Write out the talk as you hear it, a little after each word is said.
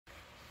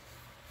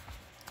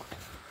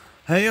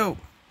Hey yo,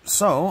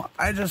 so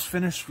I just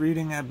finished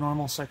reading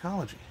Abnormal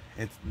Psychology.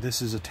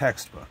 This is a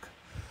textbook.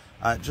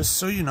 Just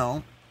so you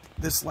know,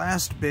 this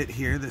last bit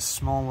here, this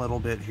small little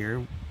bit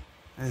here,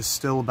 is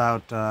still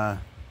about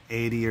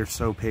 80 or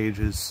so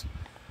pages.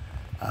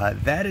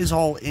 That is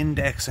all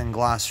index and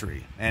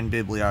glossary and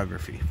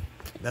bibliography.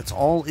 That's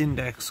all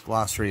index,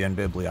 glossary, and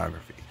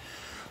bibliography.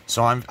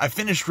 So I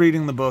finished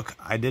reading the book.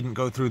 I didn't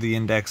go through the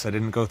index, I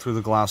didn't go through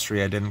the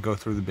glossary, I didn't go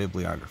through the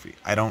bibliography.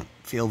 I don't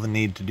feel the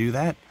need to do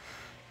that.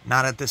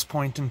 Not at this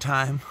point in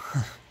time.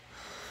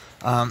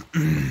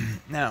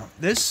 Now,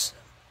 this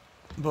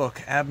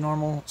book,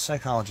 Abnormal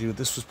Psychology,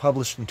 this was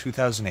published in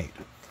 2008.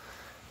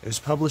 It was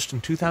published in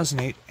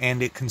 2008,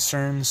 and it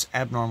concerns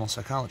abnormal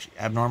psychology.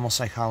 Abnormal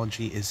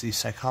psychology is the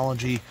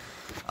psychology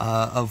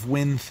of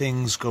when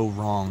things go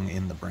wrong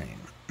in the brain.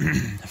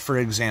 For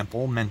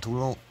example,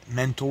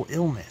 mental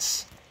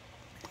illness,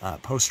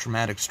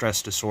 post-traumatic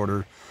stress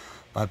disorder,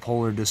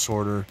 bipolar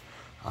disorder,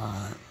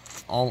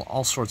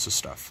 all sorts of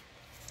stuff.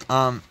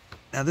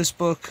 Now this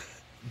book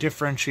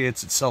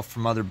differentiates itself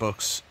from other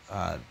books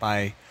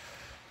by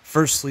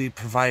firstly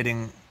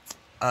providing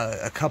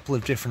a couple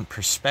of different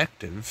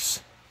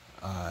perspectives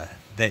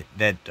that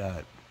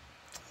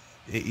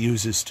it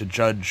uses to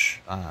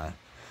judge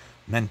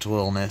mental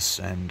illness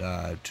and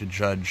to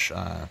judge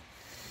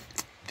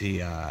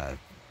the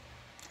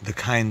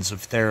kinds of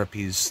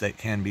therapies that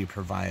can be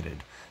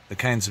provided, the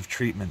kinds of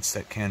treatments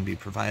that can be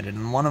provided.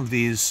 And one of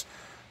these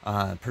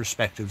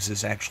perspectives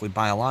is actually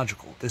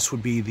biological. This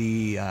would be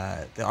the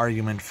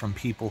argument from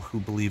people who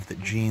believe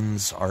that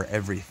genes are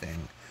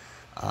everything,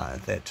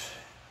 that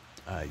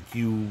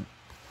you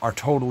are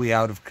totally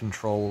out of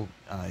control,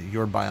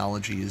 your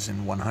biology is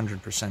in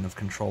 100% of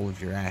control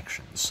of your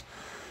actions.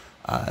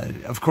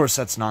 Of course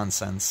that's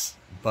nonsense,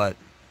 but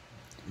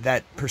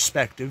that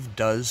perspective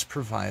does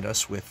provide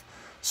us with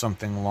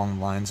something along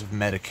the lines of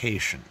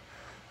medication.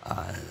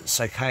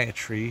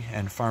 Psychiatry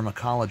and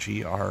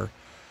pharmacology are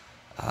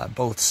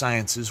both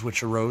sciences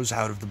which arose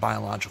out of the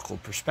biological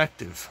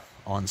perspective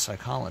on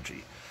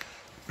psychology.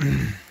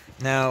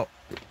 Now,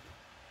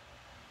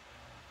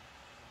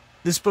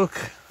 this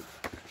book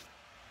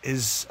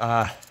is,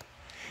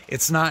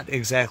 it's not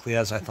exactly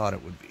as I thought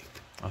it would be,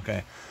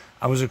 okay?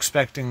 I was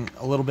expecting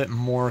a little bit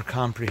more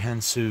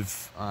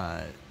comprehensive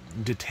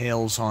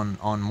details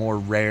on more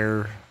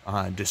rare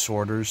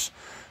disorders,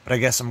 but I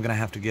guess I'm going to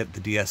have to get the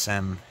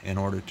DSM in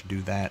order to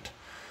do that.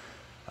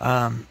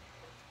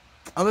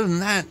 Other than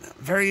that,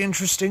 very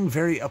interesting,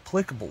 very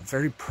applicable,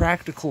 very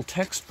practical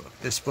textbook.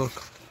 This book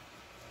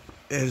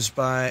is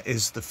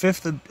the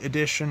 5th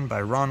edition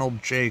by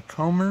Ronald J.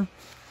 Comer,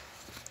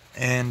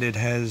 and it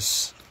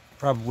has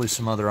probably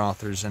some other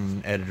authors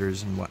and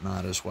editors and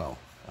whatnot as well.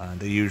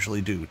 They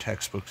usually do.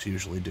 Textbooks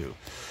usually do.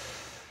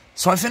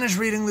 So I finished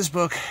reading this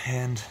book,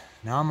 and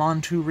now I'm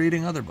on to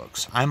reading other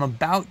books. I'm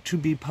about to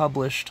be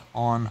published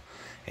on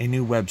a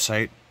new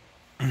website.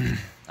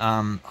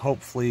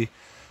 Hopefully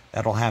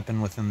that'll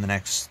happen within the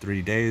next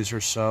 3 days or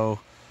so,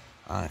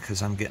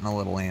 because I'm getting a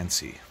little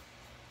antsy.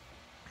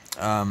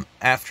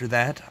 After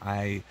that,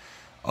 I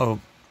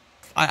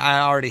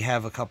already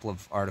have a couple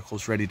of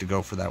articles ready to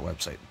go for that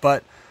website.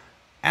 But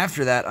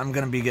after that, I'm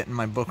going to be getting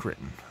my book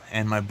written.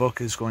 And my book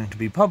is going to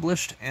be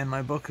published, and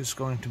my book is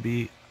going to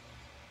be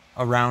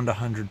around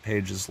 100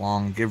 pages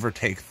long, give or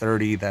take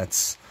 30.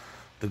 That's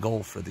the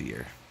goal for the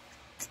year.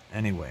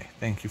 Anyway,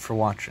 thank you for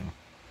watching.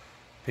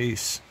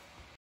 Peace.